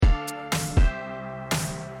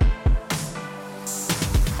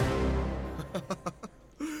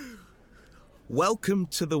Welcome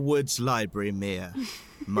to the Woods Library, Mia,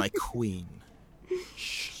 my queen.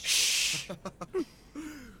 Shh.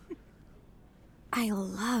 I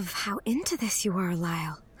love how into this you are,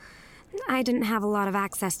 Lyle. I didn't have a lot of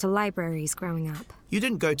access to libraries growing up. You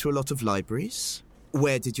didn't go to a lot of libraries?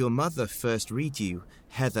 Where did your mother first read you,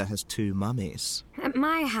 Heather Has Two Mummies? At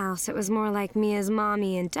my house, it was more like Mia's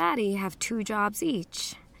mommy and daddy have 2 jobs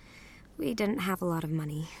each. We didn't have a lot of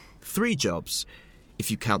money. 3 jobs, if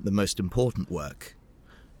you count the most important work.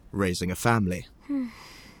 Raising a family.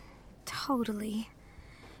 Totally.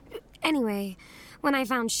 Anyway, when I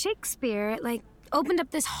found Shakespeare, it opened up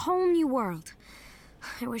this whole new world.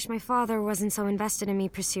 I wish my father wasn't so invested in me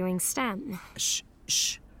pursuing STEM. Shh.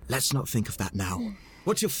 Let's not think of that now.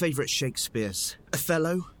 What's your favourite Shakespeare's?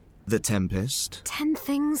 Othello? The Tempest? 10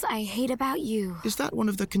 Things I Hate About You. Is that one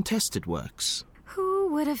of the contested works? Who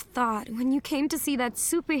would have thought when you came to see that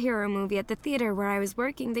superhero movie at the theater where I was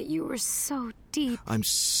working that you were so deep? I'm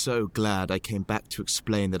so glad I came back to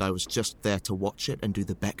explain that I was just there to watch it and do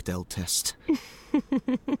the Bechdel test.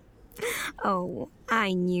 Oh,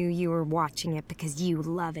 I knew you were watching it because you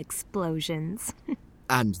love explosions.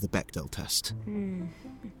 And the Bechdel test.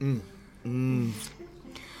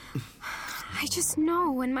 I just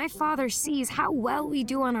know when my father sees how well we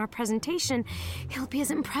do on our presentation, he'll be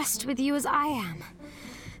as impressed with you as I am.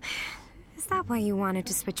 Is that why you wanted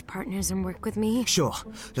to switch partners and work with me? Sure,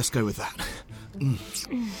 let's go with that.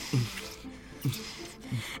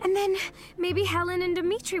 And then maybe Helen and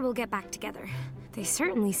Dimitri will get back together. They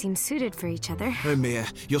certainly seem suited for each other. Oh, Mia,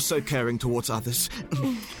 you're so caring towards others.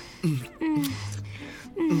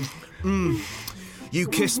 You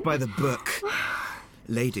kissed by the book.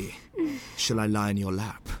 Lady, shall I lie in your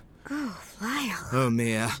lap? Oh, Lyle. Oh,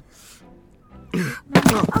 Mia.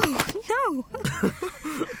 Oh, no!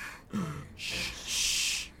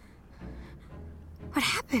 Shh. What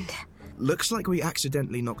happened? Looks like we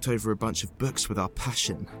accidentally knocked over a bunch of books with our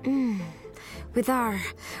passion. With our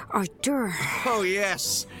ardor. Oh,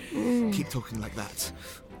 yes. Keep talking like that.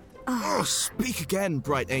 Oh, speak again,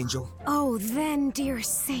 bright angel. Oh, then, dear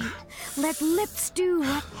saint, let lips do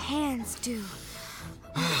what hands do.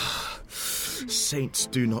 Saints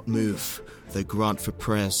do not move, though grant for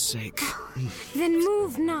prayer's sake. Then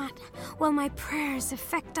move not, while my prayers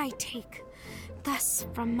effect I take. Thus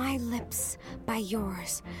from my lips, by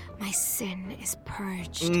yours, my sin is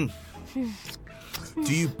purged.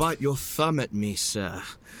 Do you bite your thumb at me, sir?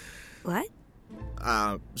 What?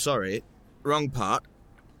 Sorry. Wrong part.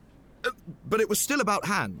 But it was still about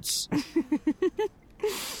hands.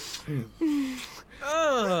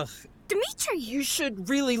 Ugh. Dimitri! You should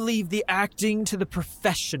really leave the acting to the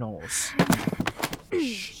professionals.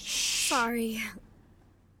 Sorry.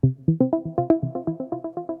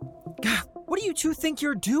 What do you two think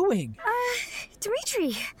you're doing?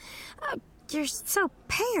 Dimitri, you're so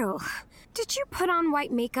pale. Did you put on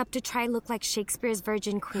white makeup to try look like Shakespeare's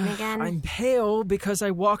Virgin Queen again? I'm pale because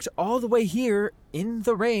I walked all the way here in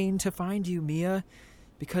the rain to find you, Mia.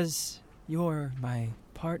 Because you're my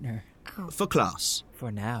partner. Oh. For class.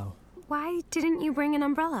 For now. Why didn't you bring an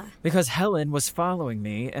umbrella? Because Helen was following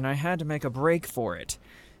me, and I had to make a break for it.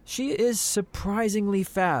 She is surprisingly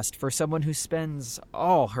fast for someone who spends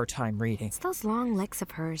all her time reading. It's those long legs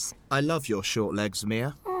of hers. I love your short legs,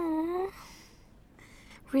 Mia. Aww.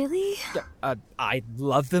 Really? I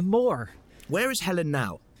love them more. Where is Helen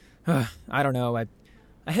now? I don't know. I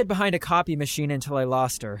hid behind a copy machine until I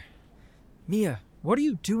lost her. Mia, what are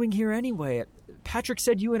you doing here anyway? Patrick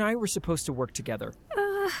said you and I were supposed to work together.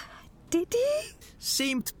 Did he?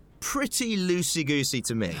 Seemed pretty loosey-goosey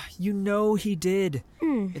to me. You know he did.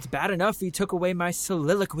 It's bad enough he took away my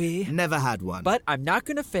soliloquy. Never had one. But I'm not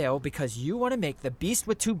going to fail because you want to make the beast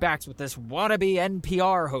with 2 backs with this wannabe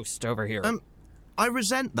NPR host over here. I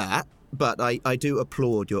resent that, but I do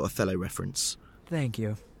applaud your Othello reference. Thank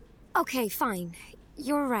you. Okay, fine.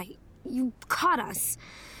 You're right. You caught us.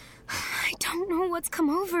 I don't know what's come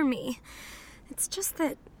over me. It's just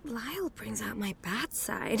that Lyle brings out my bad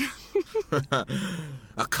side.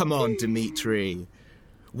 Oh, come on, Dimitri.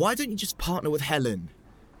 Why don't you just partner with Helen?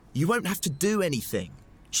 You won't have to do anything.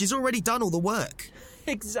 She's already done all the work.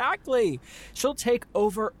 Exactly. She'll take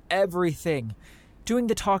over everything. Doing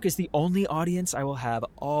the talk is the only audience I will have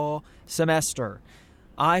all semester.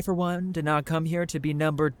 I, for one, did not come here to be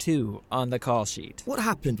number 2 on the call sheet. What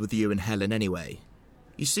happened with you and Helen anyway?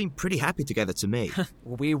 You seem pretty happy together to me.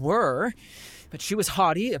 We were, but she was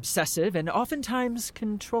haughty, obsessive, and oftentimes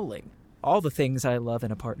controlling. All the things I love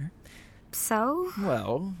in a partner. So?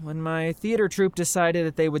 Well, when my theater troupe decided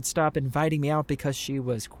that they would stop inviting me out because she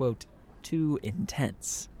was, quote, too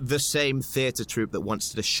intense. The same theatre troupe that once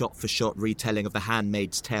did a shot-for-shot retelling of The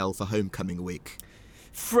Handmaid's Tale for homecoming week.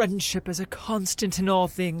 Friendship is a constant in all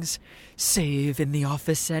things, save in the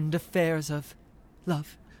office and affairs of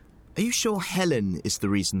love. Are you sure Helen is the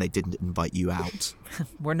reason they didn't invite you out?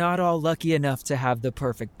 We're not all lucky enough to have the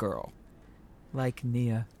perfect girl. Like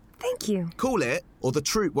Mia. Thank you. Call it, or the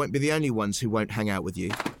troupe won't be the only ones who won't hang out with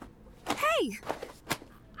you. Hey!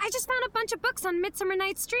 I just found a bunch of books on Midsummer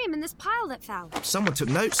Night's Dream in this pile that fell. Someone took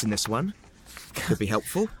notes in this one. Could be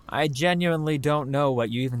helpful. I genuinely don't know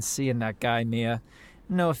what you even see in that guy, Mia.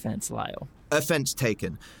 No offense, Lyle. Offense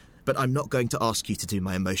taken. But I'm not going to ask you to do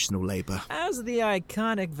my emotional labor. As the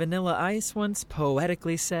iconic Vanilla Ice once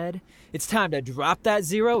poetically said, it's time to drop that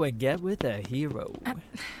zero and get with a hero.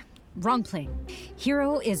 Wrong plane.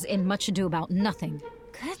 Hero is in Much Ado About Nothing.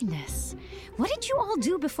 Goodness. What did you all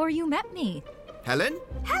do before you met me? Helen?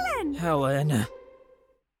 Helen! Helen.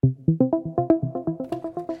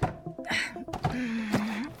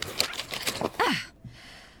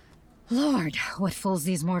 Lord, what fools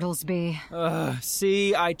these mortals be.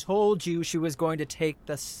 See, I told you she was going to take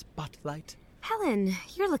the spotlight. Helen,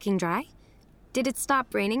 you're looking dry. Did it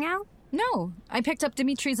stop raining out? No, I picked up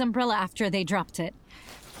Dimitri's umbrella after they dropped it.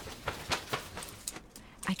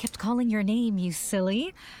 I kept calling your name, you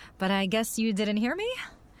silly, but I guess you didn't hear me?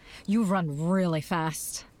 You run really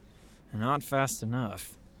fast. Not fast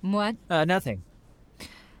enough. What? Nothing.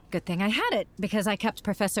 Good thing I had it, because I kept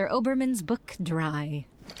Professor Obermann's book dry.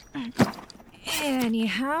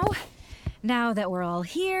 Anyhow, now that we're all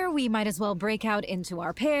here, we might as well break out into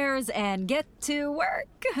our pairs and get to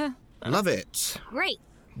work. Love it. Great.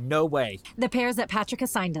 No way. The pairs that Patrick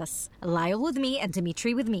assigned us. Lyle with me and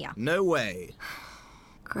Dimitri with Mia. No way.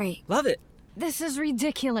 Great. Love it. This is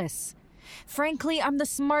ridiculous. Frankly, I'm the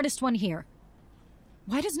smartest one here.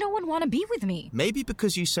 Why does no one want to be with me? Maybe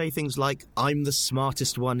because you say things like, I'm the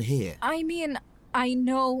smartest one here. I mean, I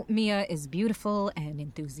know Mia is beautiful and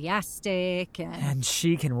enthusiastic And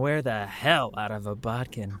she can wear the hell out of a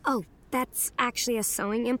bodkin. Oh, that's actually a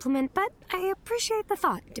sewing implement, but I appreciate the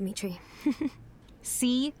thought, Dimitri.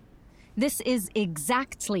 See? This is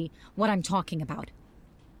exactly what I'm talking about.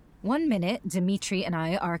 One minute, Dimitri and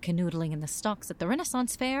I are canoodling in the stocks at the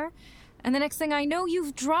Renaissance Fair, and the next thing I know,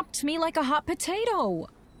 you've dropped me like a hot potato.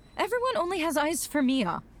 Everyone only has eyes for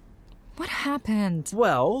Mia. What happened?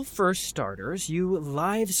 Well, for starters, you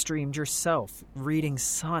live-streamed yourself reading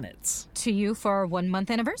sonnets. To you for our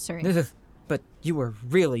 1-month anniversary. But you were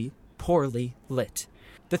really poorly lit.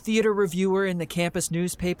 The theater reviewer in the campus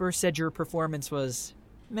newspaper said your performance was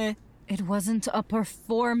meh. It wasn't a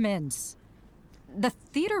performance. The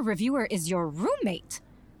theater reviewer is your roommate.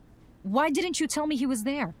 Why didn't you tell me he was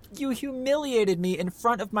there? You humiliated me in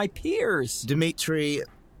front of my peers. Dimitri,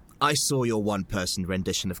 I saw your one-person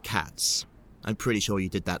rendition of Cats. I'm pretty sure you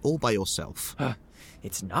did that all by yourself.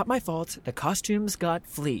 It's not my fault. The costumes got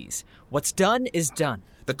fleas. What's done is done.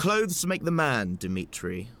 The clothes make the man,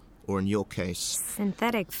 Dimitri. Or in your case.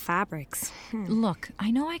 Synthetic fabrics. Look, I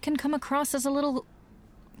know I can come across as a little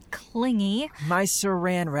clingy. My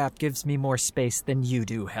saran wrap gives me more space than you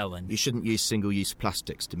do, Helen. You shouldn't use single-use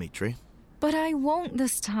plastics, Dimitri. But I won't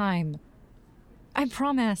this time. I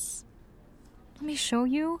promise. Let me show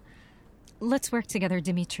you. Let's work together,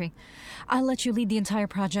 Dimitri. I'll let you lead the entire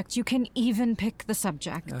project. You can even pick the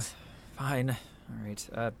subject. Fine. All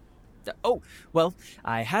right. Oh, well,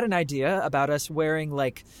 I had an idea about us wearing,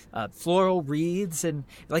 floral wreaths and,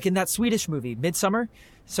 like in that Swedish movie, Midsummer.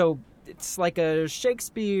 So it's like a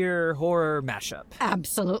Shakespeare horror mashup.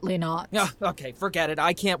 Absolutely not. Okay, forget it.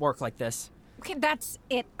 I can't work like this. Okay, that's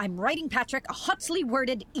it. I'm writing Patrick a hotly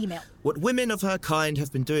worded email. What women of her kind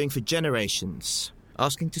have been doing for generations.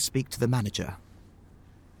 Asking to speak to the manager.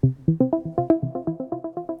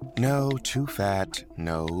 No, too fat.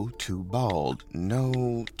 No, too bald.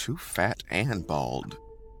 No, too fat and bald.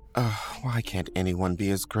 Why can't anyone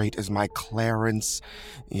be as great as my Clarence?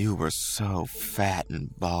 You were so fat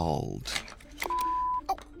and bald.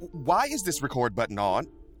 Oh, why is this record button on?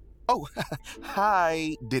 Oh,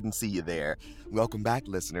 hi. Didn't see you there. Welcome back,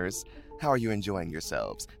 listeners. How are you enjoying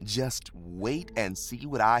yourselves? Just wait and see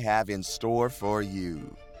what I have in store for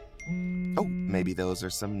you. Oh, maybe those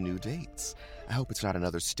are some new dates. I hope it's not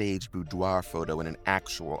another stage boudoir photo in an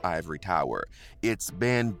actual ivory tower. It's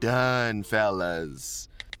been done, fellas.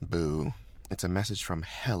 Boo. It's a message from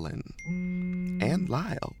Helen. And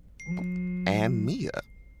Lyle. And Mia.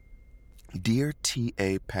 Dear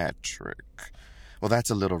T.A. Patrick. Well,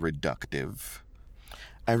 that's a little reductive.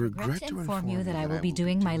 I regret to inform you that I will be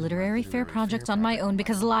doing my literary fair project on my own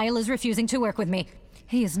because Lyle is refusing to work with me.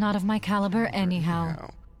 He is not of my caliber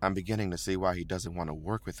anyhow. I'm beginning to see why he doesn't want to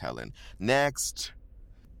work with Helen. Next.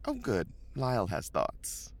 Oh, good. Lyle has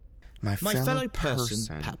thoughts. My fellow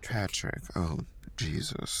person, Patrick. Oh,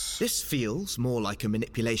 Jesus. This feels more like a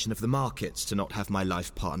manipulation of the markets to not have my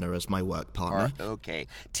life partner as my work partner. Okay.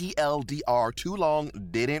 TLDR, too long,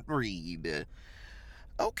 didn't read.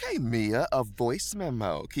 Okay, Mia, a voice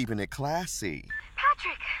memo, keeping it classy.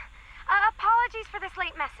 Patrick, apologies for this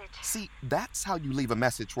late message. See, that's how you leave a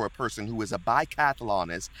message for a person who is a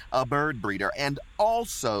bicathlonist, a bird breeder, and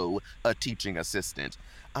also a teaching assistant.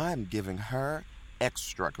 I'm giving her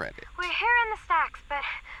extra credit. We're here in the stacks, but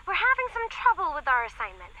we're having some trouble with our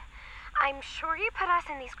assignment. I'm sure you put us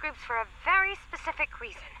in these groups for a very specific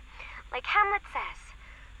reason. Like Hamlet says,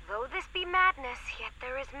 though this be madness, yet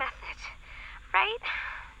there is method. Right?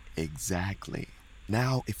 Exactly.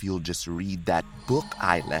 Now, if you'll just read that book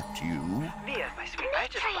I left you. Mia, my sweet, I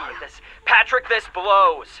just bought this. Patrick, this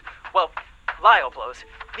blows. Well, Lyle blows.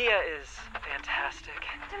 Mia is fantastic.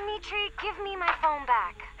 Dimitri, give me my phone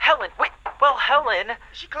back. Helen, wait. Well, Helen. Is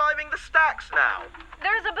she climbing the stacks now?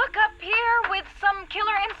 There's a book up here with some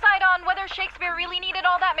killer insight on whether Shakespeare really needed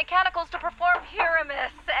all that mechanicals to perform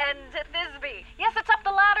Pyramus and Thisbe. Yes, it's up the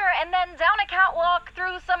ladder and then down a catwalk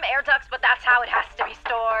through some air ducts, but that's how it has to be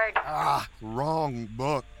stored. Wrong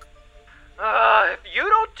book. If you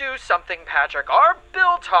don't do something, Patrick, our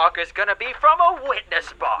bill talk is gonna be from a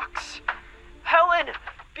witness box. Helen,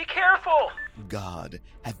 be careful. God,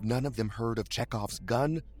 have none of them heard of Chekhov's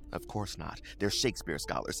gun? Of course not. They're Shakespeare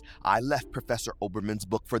scholars. I left Professor Oberman's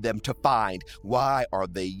book for them to find. Why are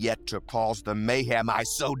they yet to cause the mayhem I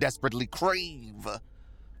so desperately crave?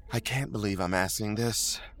 I can't believe I'm asking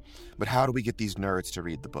this, but how do we get these nerds to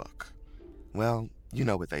read the book? Well, you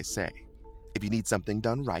know what they say. If you need something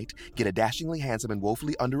done right, get a dashingly handsome and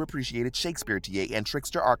woefully underappreciated Shakespeare TA and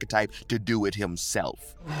trickster archetype to do it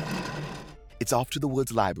himself. It's off to the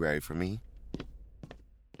Woods Library for me.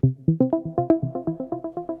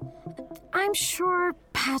 I'm sure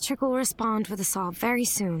Patrick will respond with a solve very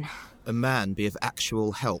soon. A man be of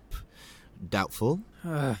actual help. Doubtful.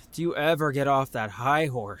 Do you ever get off that high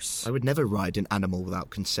horse? I would never ride an animal without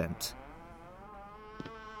consent.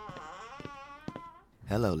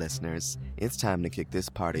 Hello, listeners. It's time to kick this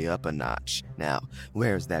party up a notch. Now,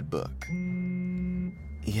 where's that book?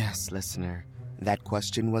 Yes, listener. That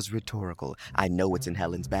question was rhetorical. I know it's in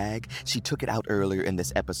Helen's bag. She took it out earlier in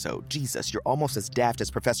this episode. Jesus, you're almost as daft as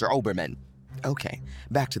Professor Oberman. Okay,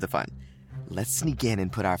 back to the fun. Let's sneak in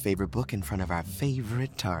and put our favorite book in front of our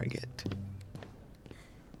favorite target.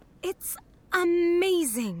 It's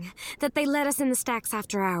amazing that they let us in the stacks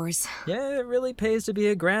after hours. Yeah, it really pays to be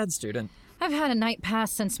a grad student. I've had a night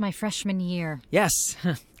pass since my freshman year. Yes,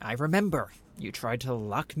 I remember. You tried to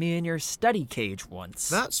lock me in your study cage once.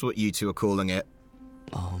 That's what you two are calling it.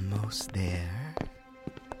 Almost there.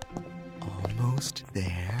 Almost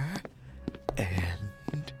there.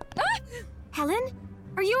 And... Helen,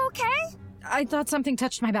 are you okay? I thought something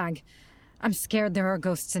touched my bag. I'm scared there are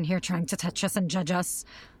ghosts in here trying to touch us and judge us.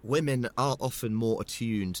 Women are often more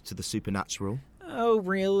attuned to the supernatural. Oh,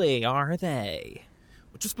 really? Are they?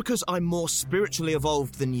 Just because I'm more spiritually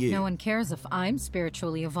evolved than you. No one cares if I'm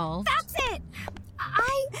spiritually evolved. That's it!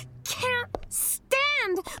 I can't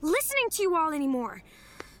stand listening to you all anymore.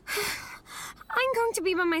 I'm going to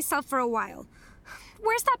be by myself for a while.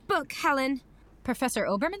 Where's that book, Helen? Professor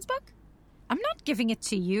Oberman's book? I'm not giving it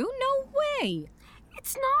to you. No way.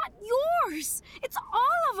 It's not yours. It's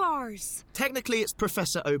all of ours. Technically, it's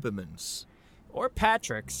Professor Oberman's. Or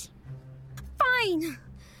Patrick's. Fine.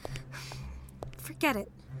 Forget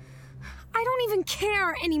it. I don't even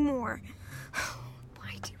care anymore.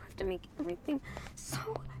 Why do you have to make everything so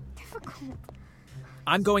difficult?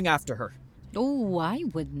 I'm going after her. Oh, I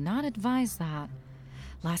would not advise that.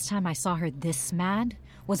 Last time I saw her this mad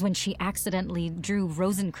was when she accidentally drew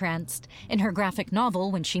Rosencrantz in her graphic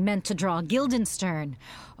novel when she meant to draw Guildenstern.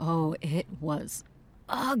 Oh, it was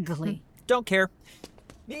ugly. Don't care.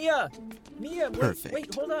 Mia, Perfect.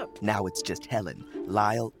 wait, hold up. Now it's just Helen,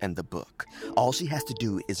 Lyle, and the book. All she has to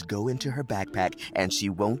do is go into her backpack, and she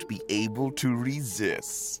won't be able to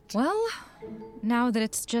resist. Well, now that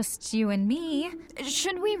it's just you and me,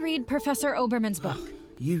 should we read Professor Oberman's book?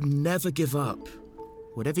 You never give up.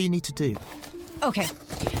 Whatever you need to do. Okay,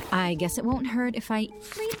 I guess it won't hurt if I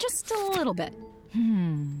read just a little bit.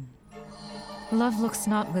 Love looks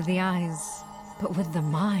not with the eyes, but with the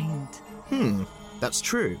mind. That's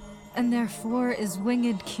true. And therefore is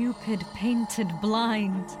winged Cupid painted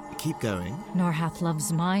blind. Keep going. Nor hath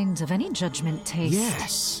love's mind of any judgment taste.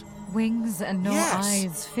 Yes. Wings and no Yes.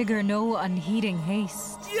 eyes figure no unheeding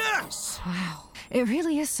haste. Yes! Wow, it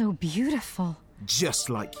really is so beautiful.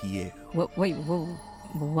 Just like you. Wait, whoa.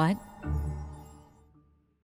 What?